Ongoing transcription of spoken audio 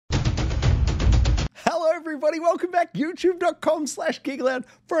Hello everybody, welcome back, youtube.com/geekaloud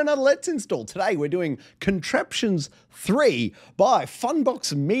for another Let's Install. Today we're doing Contraptions 3 by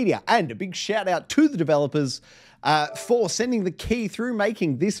Funbox Media, and a big shout out to the developers for sending the key through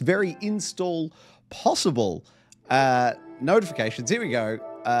making this very install possible. Notifications, here we go.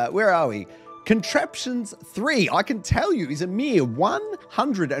 Where are we? Contraptions 3, I can tell you, is a mere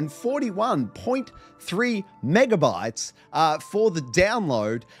 141.3 megabytes for the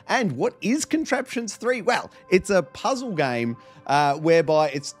download. And what is Contraptions 3? Well, it's a puzzle game whereby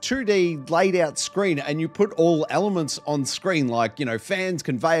it's 2D laid out screen and you put all elements on screen like, you know, fans,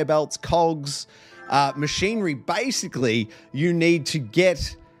 conveyor belts, cogs, machinery. Basically, you need to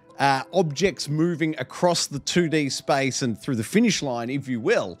get objects moving across the 2D space and through the finish line, if you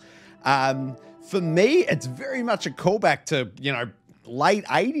will. For me, it's very much a callback to, you know, late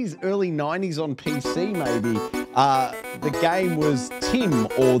 80s, early 90s on PC, maybe. The game was Tim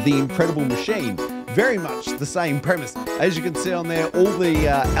or The Incredible Machine. Very much the same premise. As you can see on there, all the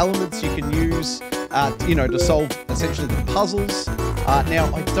elements you can use, you know, to solve essentially the puzzles.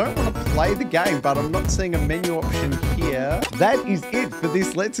 Now, I don't want to play the game, but I'm not seeing a menu option here. That is it for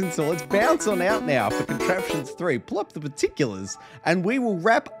this Let's Install. Let's bounce on out now for Contraptions 3. Pull up the particulars, and we will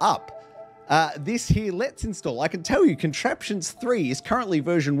wrap up this here Let's Install. I can tell you Contraptions 3 is currently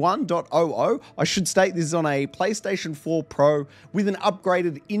version 1.00. I should state this is on a PlayStation 4 Pro with an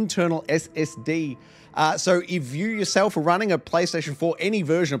upgraded internal SSD. So if you yourself are running a PlayStation 4, any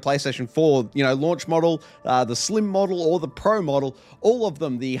version of PlayStation 4, you know, launch model, the slim model or the pro model, all of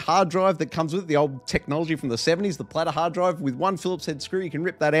them, the hard drive that comes with it, the old technology from the 70s, the platter hard drive with one Phillips head screw, you can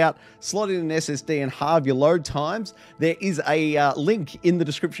rip that out, slot in an SSD and halve your load times. There is a link in the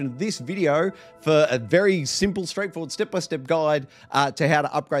description of this video for a very simple, straightforward, step-by-step guide to how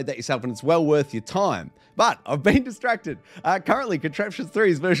to upgrade that yourself, and it's well worth your time. But I've been distracted. Currently, Contraptions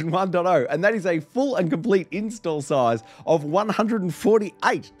 3 is version 1.0, and that is a full and complete install size of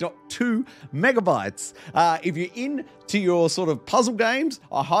 148.2 megabytes. If you're into your sort of puzzle games,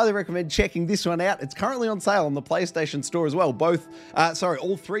 I highly recommend checking this one out. It's currently on sale on the PlayStation Store as well. All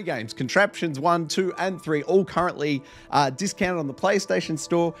three games, Contraptions 1, 2, and 3, all currently discounted on the PlayStation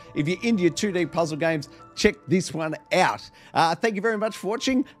Store. If you're into your 2D puzzle games, check this one out. Thank you very much for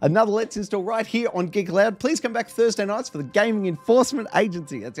watching another Let's Install right here on Geek Aloud. Please come back Thursday nights for the Gaming Enforcement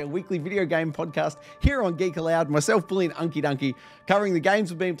Agency. That's our weekly video game podcast here on Geek Aloud. Myself, Bully, and Unky Dunky, covering the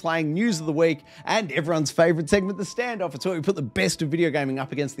games we've been playing, news of the week, and everyone's favorite segment, the standoff. It's where we put the best of video gaming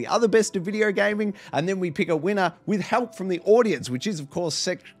up against the other best of video gaming, and then we pick a winner with help from the audience, which is, of course,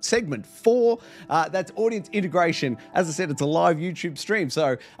 segment 4. That's audience integration. As I said, it's a live YouTube stream.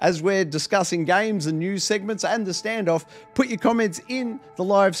 So as we're discussing games and news segments and the standoff, put your comments in the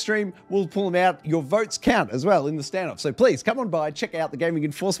live stream. We'll pull them out. Your votes count as well in the standoff. So please come on by, check out the Gaming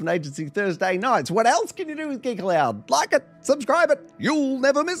Enforcement Agency Thursday nights. What else can you do with Geek Aloud? Like it, subscribe it, you'll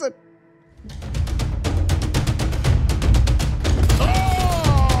never miss it.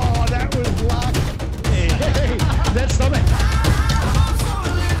 Oh, that was luck. Hey, that's something.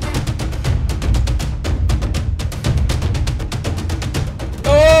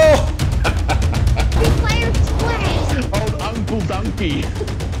 Uncle Donkey.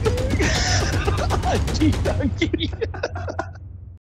 Donkey.